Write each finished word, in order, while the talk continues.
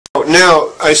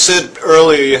Now, I said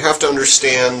earlier you have to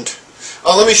understand...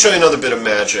 Oh, let me show you another bit of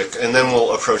magic, and then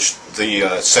we'll approach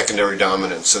the secondary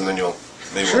dominants, and then we'll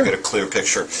get a clear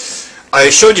picture. I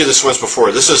showed you this once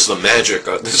before. This is the magic.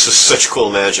 This is such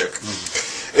cool magic.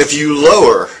 If you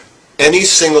lower any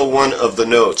single one of the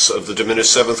notes of the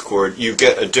diminished seventh chord, you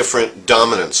get a different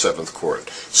dominant seventh chord.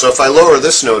 So if I lower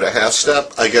this note a half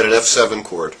step, I get an F7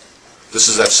 chord. This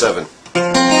is F7.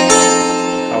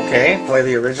 Okay, play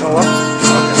the original one.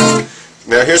 Okay.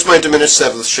 Now here's my diminished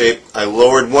seventh shape. I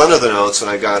lowered one of the notes and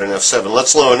I got an F7.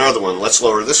 Let's lower another one. Let's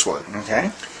lower this one.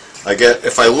 Okay.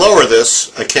 If I lower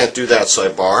this, I can't do that, so I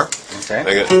bar. Okay.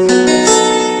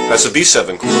 That's a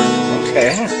B7 chord.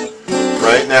 Okay.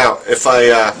 Right now, if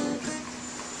I,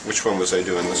 which one was I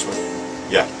doing? This one?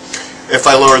 Yeah. If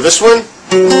I lower this one,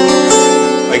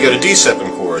 I get a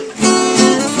D7 chord.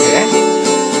 Okay.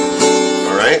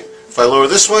 All right. If I lower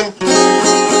this one,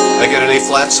 I get an A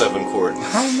flat 7 chord.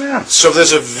 Oh man. So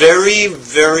there's a very,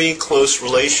 very close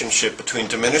relationship between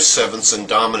diminished sevenths and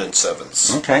dominant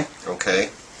sevenths. Okay. Okay.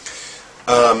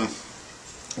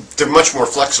 They're much more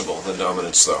flexible than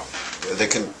dominants, though.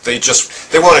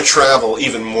 They want to travel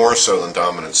even more so than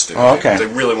dominants do. Oh, okay. They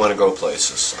really want to go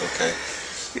places. Okay.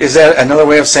 Is that another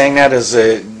way of saying that? Is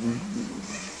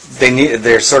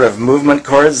they're sort of movement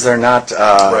chords? They're not.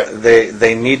 Right.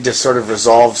 They need to sort of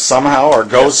resolve somehow or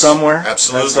go somewhere.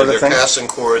 Absolutely. That sort of They're thing? passing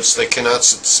chords. They cannot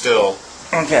sit still.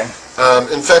 Okay.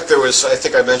 In fact, there was. I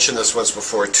think I mentioned this once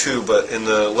before too. But in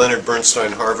the Leonard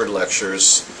Bernstein Harvard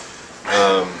lectures.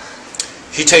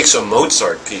 He takes a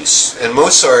Mozart piece, and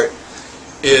Mozart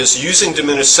is using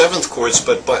diminished seventh chords,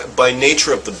 but by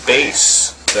nature of the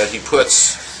bass that he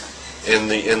puts in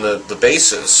the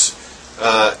basses,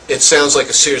 it sounds like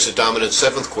a series of dominant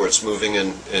seventh chords moving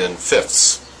in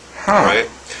fifths, right?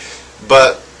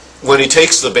 But when he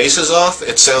takes the basses off,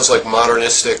 it sounds like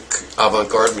modernistic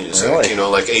avant-garde music, really?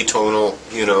 Like atonal,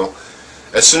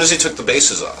 as soon as he took the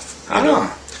basses off, you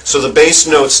know. So the bass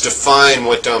notes define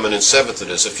what dominant seventh it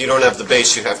is. If you don't have the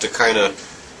bass, you have to kind of,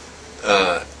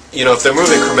 if they're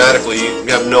moving chromatically, you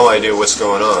have no idea what's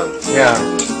going on. Yeah.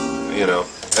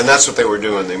 And that's what they were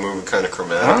doing. They moved kind of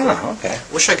chromatically. Oh, okay.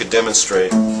 Wish I could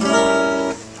demonstrate.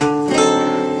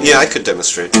 Yeah, I could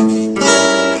demonstrate.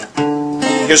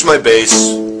 Here's my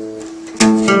bass.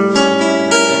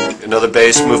 Another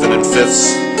bass moving in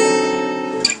fifths.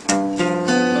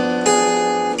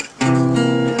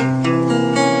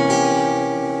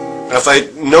 If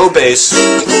no bass,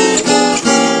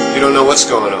 you don't know what's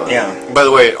going on. Yeah. By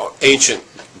the way, ancient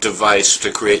device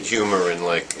to create humor in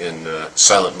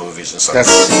silent movies and stuff.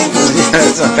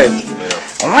 That's okay.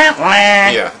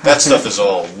 Yeah, that stuff is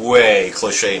all way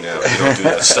cliche now. You don't do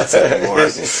that stuff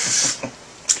anymore.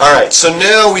 All right, so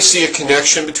now we see a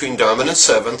connection between dominant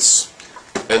sevenths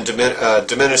and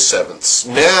diminished sevenths.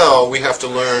 Now we have to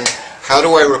learn, how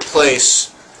do I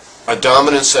replace a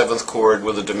dominant seventh chord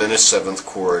with a diminished seventh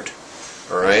chord?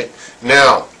 All right.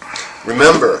 Now,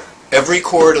 remember, every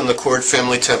chord in the chord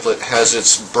family template has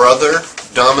its brother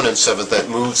dominant seventh that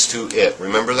moves to it.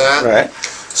 Remember that? Right.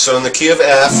 So in the key of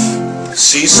F,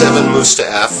 C7 moves to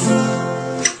F,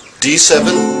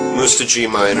 D7 moves to G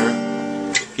minor,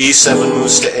 E7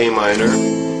 moves to A minor,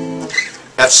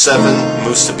 F7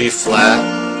 moves to B flat,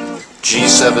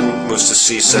 G7 moves to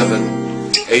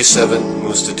C7, A7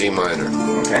 moves to D minor.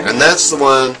 Okay. And that's the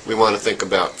one we want to think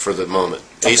about for the moment.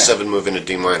 Okay. A7 moving to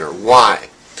D minor. Why?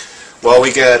 Well,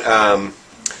 we get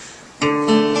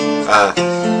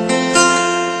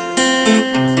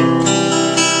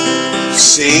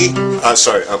C.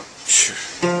 Sorry. All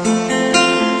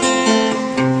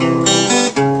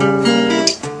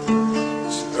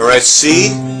right,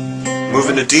 C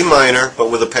moving to D minor, but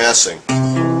with a passing.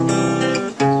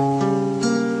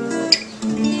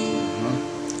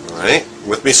 All right,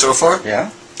 with me so far? Yeah.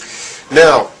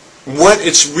 Now, what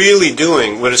it's really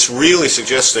doing, what it's really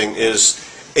suggesting is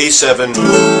A7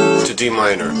 to D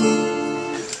minor.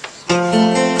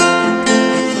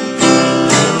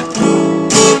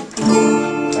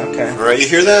 Okay. All right, you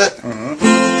hear that? Mm-hmm.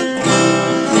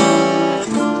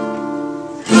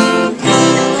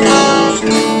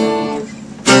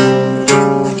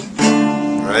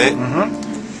 All right?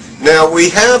 Mm-hmm. Now, we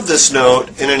have this note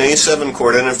in an A7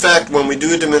 chord, and in fact, when we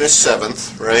do a diminished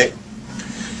seventh, right,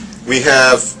 we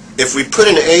have, if we put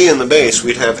an A in the bass,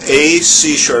 we'd have A,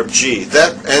 C sharp, G,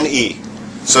 and E.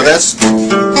 So that's an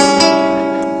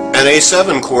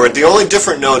A7 chord. The only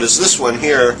different note is this one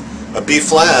here, a B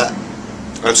flat.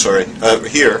 I'm sorry,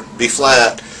 here, B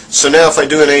flat. So now if I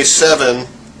do an A7,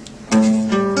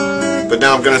 but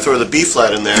now I'm going to throw the B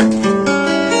flat in there,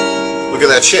 look at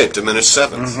that shape, diminished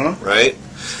seventh, right?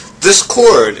 This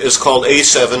chord is called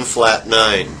A7 flat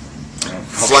 9.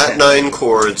 Flat 9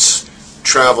 chords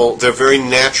travel, they're very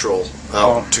natural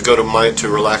to go to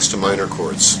relax to minor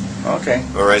chords. Okay.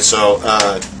 All right, so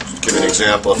give you an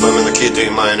example. If I'm in the key D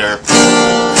minor.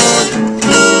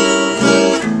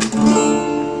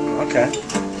 Okay.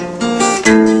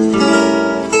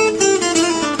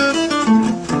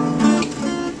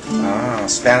 Ah,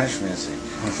 Spanish music.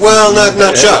 Well,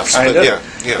 not just, kind but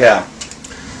of. yeah.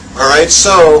 All right,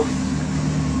 so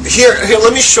here,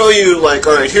 let me show you. Like,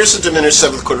 all right, here's the diminished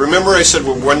seventh chord. Remember, I said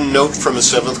we're one note from a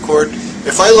seventh chord.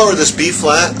 If I lower this B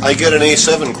flat, I get an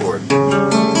A7 chord.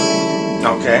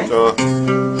 Okay.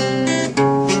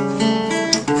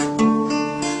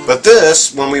 But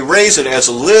this, when we raise it, adds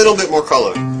a little bit more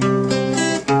color,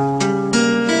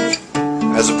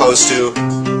 as opposed to.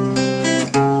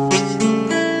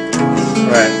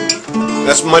 Right.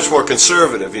 That's much more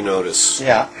conservative, you notice.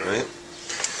 Yeah. Right?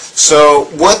 So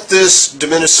what this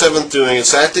diminished seventh doing,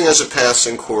 it's acting as a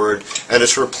passing chord, and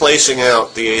it's replacing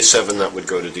out the A7 that would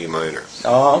go to D minor.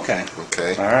 Oh, okay.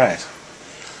 Okay. All right.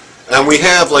 And we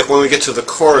have, like, when we get to the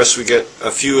chorus, we get a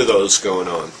few of those going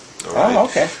on. All right? Oh,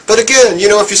 okay. But again, you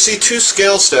know, if you see two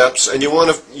scale steps, and you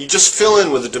just fill in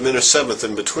with a diminished seventh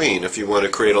in between if you want to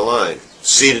create a line.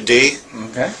 C to D.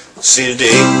 Okay. C to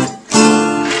D.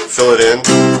 Fill it in.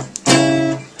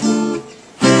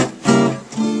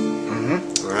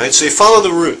 Right, so you follow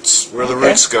the roots, where the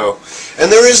roots go.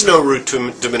 And there is no root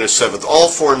to diminished seventh. All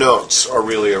four notes are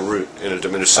really a root in a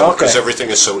diminished seventh because everything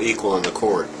is so equal in the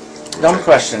chord. Dumb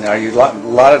question. Are you a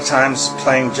lot of times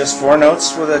playing just four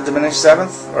notes with a diminished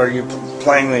seventh, or are you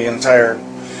playing the entire...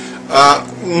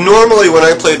 Normally when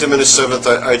I play diminished seventh,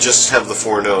 I just have the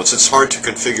four notes. It's hard to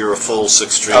configure a full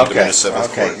six-string diminished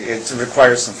seventh chord. It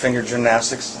requires some finger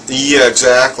gymnastics? Yeah,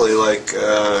 exactly. Like...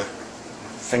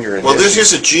 well,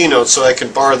 here's a G note, so I can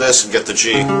bar this and get the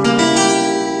G.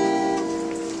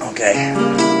 Okay.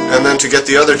 And then to get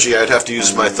the other G, I'd have to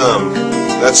use my thumb.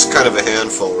 That's kind of a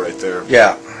handful right there.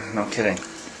 Yeah, no kidding.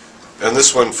 And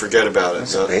this one, forget about it.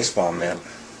 That's a baseball mitt.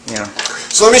 Yeah.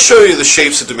 So let me show you the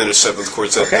shapes of diminished seventh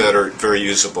chords that are very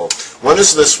usable. One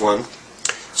is this one.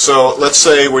 So let's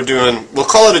say we're doing, we'll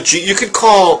call it a G. You could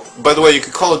call, by the way, you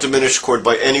could call a diminished chord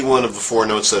by any one of the four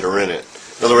notes that are in it.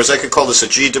 In other words, I could call this a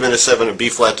G diminished 7, a B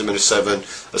flat diminished 7,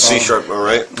 a C sharp, all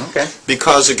right? Okay.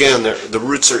 Because again, the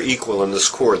roots are equal in this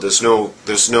chord. There's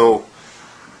no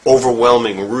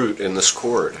overwhelming root in this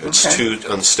chord. It's too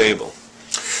unstable.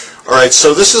 All right,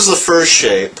 so this is the first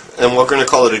shape, and we're going to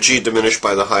call it a G diminished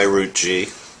by the high root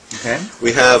G. Okay.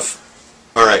 We have,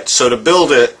 all right, so to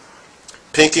build it,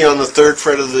 pinky on the 3rd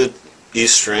fret of the E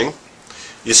string.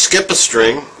 You skip a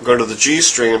string, go to the G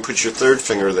string, and put your 3rd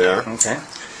finger there. Okay.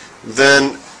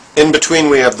 Then, in between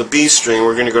we have the B string.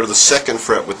 We're going to go to the 2nd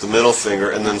fret with the middle finger,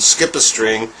 and then skip a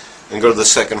string and go to the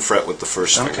 2nd fret with the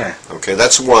 1st finger. Okay,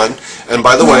 that's one. And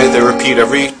by the way, they repeat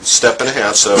every step and a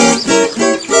half, so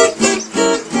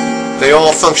they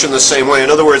all function the same way.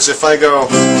 In other words, if I go,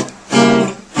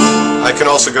 I can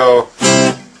also go,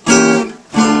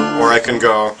 or I can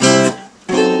go,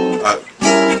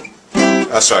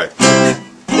 sorry.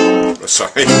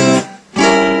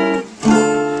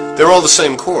 They're all the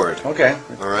same chord. Okay.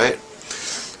 All right.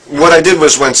 What I did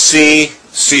was went C,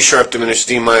 C sharp diminished,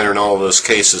 D minor in all of those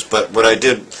cases. But what I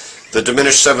did, the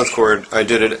diminished 7th chord, I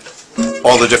did it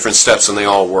all the different steps and they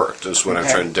all worked. Is what I'm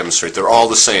trying to demonstrate. They're all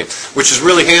the same, which is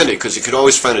really handy because you could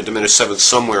always find a diminished 7th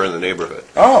somewhere in the neighborhood.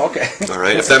 Oh, okay. All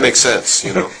right, if that makes sense,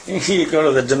 you know. You go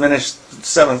to the diminished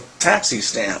 7th taxi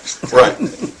stamps. Right.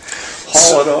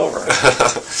 Haul it over.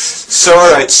 So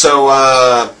all right,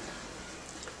 so.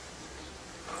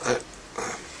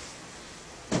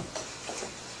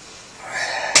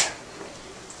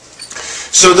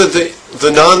 So the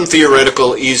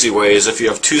non-theoretical easy way is if you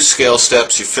have two scale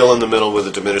steps, you fill in the middle with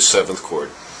a diminished 7th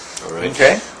chord. All right.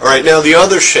 Okay. All right. Now the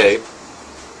other shape.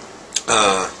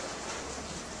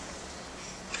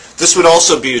 This would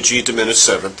also be a G diminished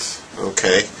 7th.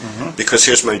 Okay. Because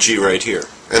here's my G right here.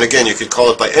 And again, you could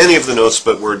call it by any of the notes,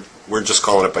 but we're just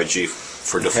calling it by G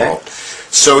for default.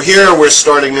 So here we're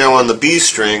starting now on the B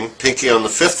string, pinky on the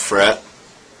 5th fret,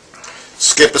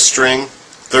 skip a string,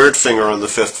 3rd finger on the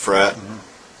 5th fret.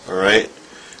 All right.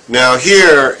 Now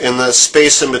here, in the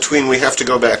space in between, we have to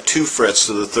go back 2 frets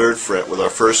to the 3rd fret with our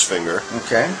 1st finger.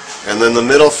 Okay. And then the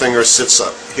middle finger sits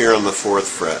up here on the 4th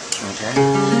fret.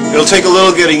 Okay. It'll take a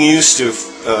little getting used to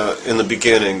in the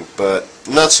beginning, but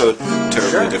not so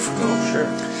terribly difficult. Sure.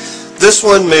 This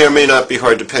one may or may not be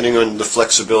hard depending on the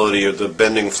flexibility or the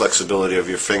bending flexibility of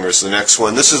your fingers. The next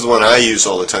one, this is the one I use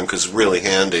all the time because it's really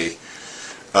handy.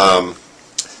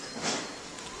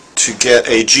 To get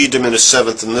a G diminished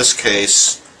 7th in this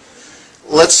case,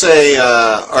 let's say,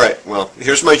 all right, well,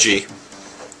 here's my G.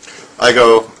 I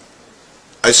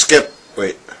skip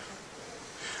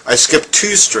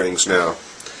 2 strings now.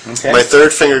 Okay. My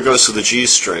third finger goes to the G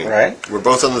string. Right. We're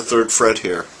both on the 3rd fret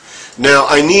here. Now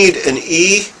I need an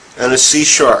E and a C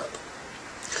sharp.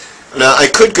 Now I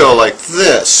could go like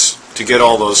this to get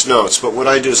all those notes, but what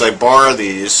I do is I bar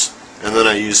these and then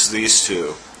I use these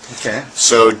 2. Okay.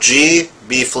 So G,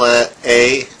 B flat,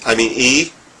 E,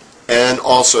 and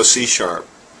also C sharp.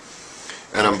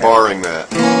 And I'm barring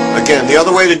that. Again, the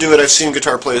other way to do it, I've seen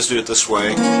guitar players do it this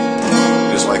way,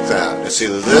 is like that. It's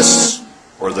either this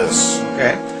or this.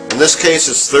 Okay. In this case,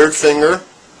 it's 3rd finger,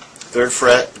 3rd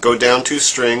fret, go down 2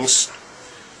 strings,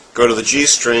 go to the G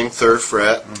string, 3rd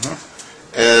fret,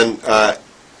 and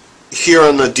here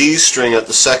on the D string at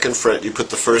the 2nd fret, you put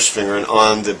the 1st finger, and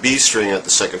on the B string at the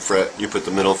 2nd fret, you put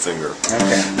the middle finger.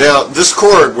 Okay. Now, this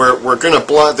chord, we're going to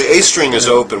block, the A string is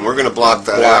open, we're going to block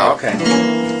that out. Okay.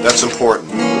 That's important.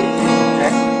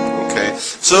 Okay. Okay.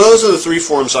 So those are the 3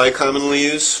 forms I commonly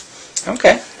use.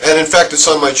 Okay. And in fact, it's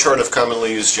on my chart of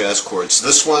commonly used jazz chords.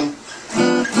 This one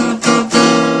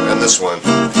and this one.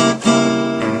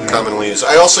 Commonly used.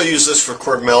 I also use this for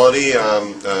chord melody.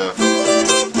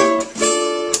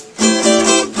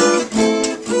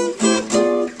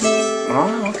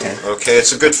 Okay,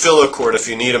 it's a good filler chord if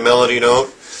you need a melody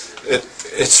note.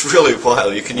 It's really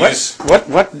wild. You can use what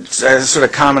sort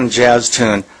of common jazz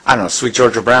tune? I don't know, Sweet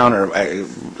Georgia Brown or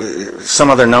some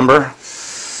other number.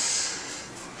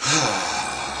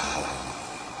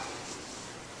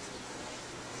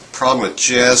 Problem with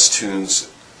jazz tunes.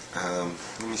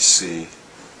 Let me see.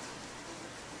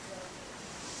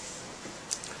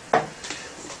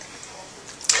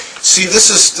 See, this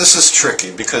is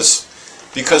tricky because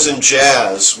in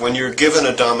jazz, when you're given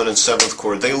a dominant 7th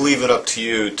chord, they leave it up to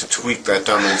you to tweak that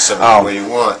dominant 7th the way you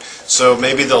want. So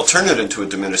maybe they'll turn it into a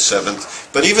diminished 7th,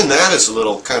 but even that is a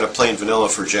little kind of plain vanilla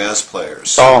for jazz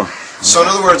players. Oh. So in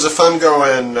other words, if I'm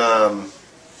going,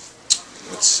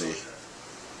 let's see,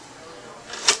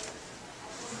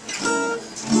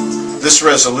 this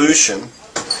resolution,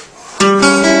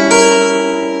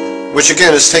 which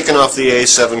again is taken off the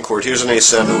A7 chord. Here's an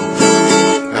A7,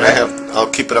 and I'll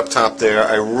keep it up top there.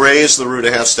 I raise the root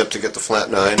a half step to get the flat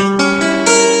 9,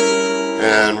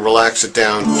 and relax it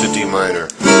down to D minor.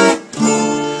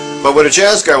 But what a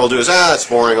jazz guy will do is, it's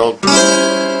boring.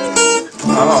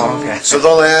 Oh, okay. So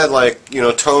they'll add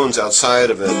tones outside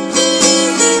of it.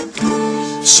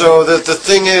 So the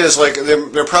thing is,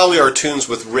 there probably are tunes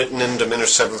with written in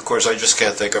diminished 7th chords. I just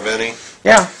can't think of any.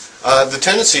 Yeah. The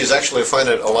tendency is actually to find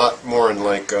it a lot more in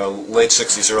late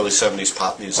 60s, early 70s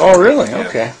pop music. Oh, really? Yeah.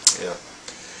 Okay. Yeah.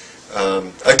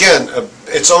 Again,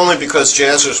 it's only because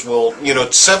jazzers will,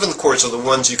 7th chords are the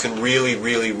ones you can really,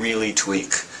 really, really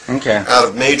tweak. Okay. Out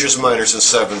of majors, minors, and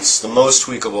 7ths, the most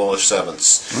tweakable are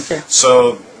 7ths. Okay.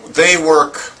 So they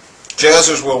work.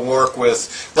 Jazzers will work with,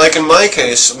 like in my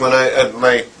case, when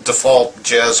my default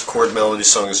jazz chord melody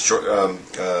song is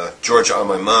Georgia on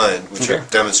My Mind, which I've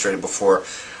demonstrated before.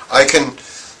 I can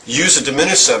use a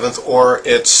diminished 7th or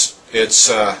its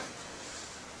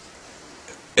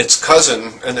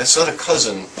cousin, and it's not a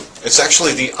cousin. It's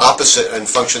actually the opposite and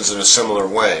functions in a similar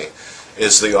way.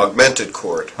 Is the augmented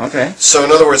chord. Okay. So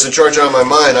in other words, in Georgia on My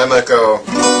Mind, I might go.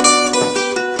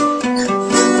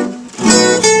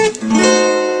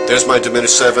 There's my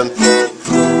diminished 7th,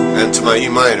 and to my E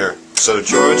minor. So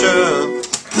Georgia,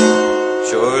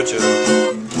 Georgia,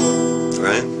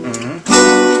 right?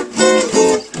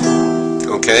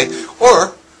 Okay.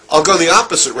 Or I'll go the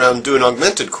opposite round and do an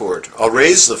augmented chord. I'll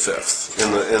raise the 5th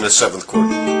in a 7th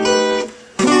chord.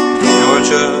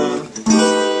 Georgia,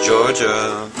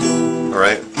 Georgia. All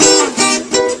right.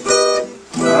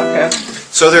 Okay.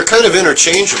 So they're kind of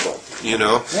interchangeable.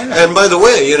 Yeah. And by the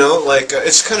way,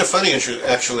 it's kind of funny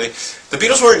actually. The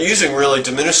Beatles weren't using really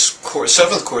diminished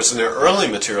 7th chords in their early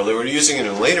material. They were using it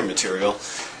in later material,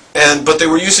 but they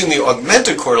were using the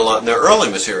augmented chord a lot in their early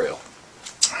material.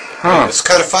 Huh. It's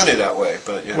kind of funny that way,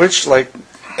 but yeah. Which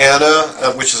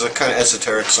Anna, which is a kind of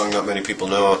esoteric song not many people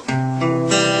know.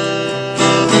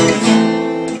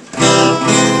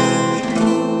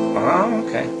 Oh,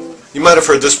 okay. You might have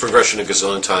heard this progression a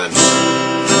gazillion times.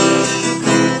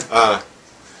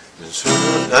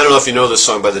 I don't know if you know this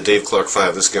song by the Dave Clark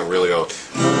 5. This is getting really old.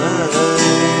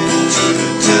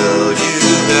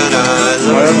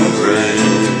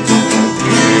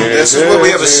 This is where we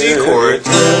have a C chord,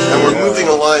 and we're moving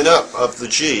a line up of the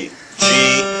G.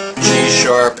 G, G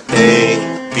sharp, A,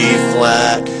 B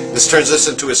flat. This turns us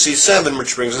into a C7,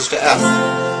 which brings us to F.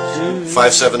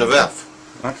 5/7 of F.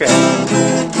 Okay.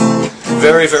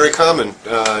 Very, very common.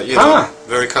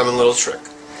 Very common little trick.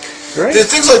 Great.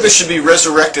 Things like this should be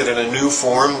resurrected in a new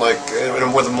form, like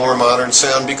with a more modern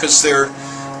sound, because they're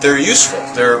useful.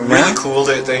 They're really cool.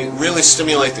 They really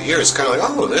stimulate the ear. It's kind of like,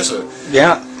 oh, there's a...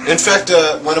 Yeah. In fact,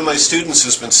 one of my students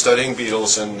has been studying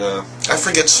Beatles, and I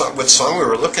forget what song we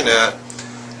were looking at,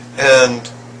 and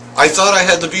I thought I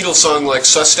had the Beatles song like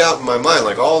sussed out in my mind,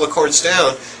 like all the chords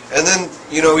down, and then,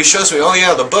 you know, he shows me, oh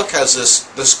yeah, the book has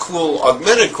this cool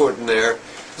augmented chord in there.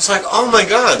 It's like, oh my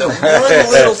God, that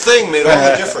one little thing made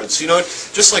all the difference. You know,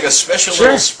 just like a special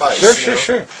little spice.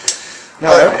 Sure.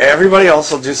 No, everybody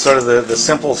else will do sort of the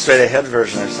simple straight ahead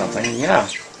version or something. Yeah,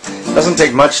 it doesn't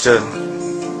take much to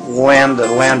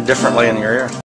land differently in your ear.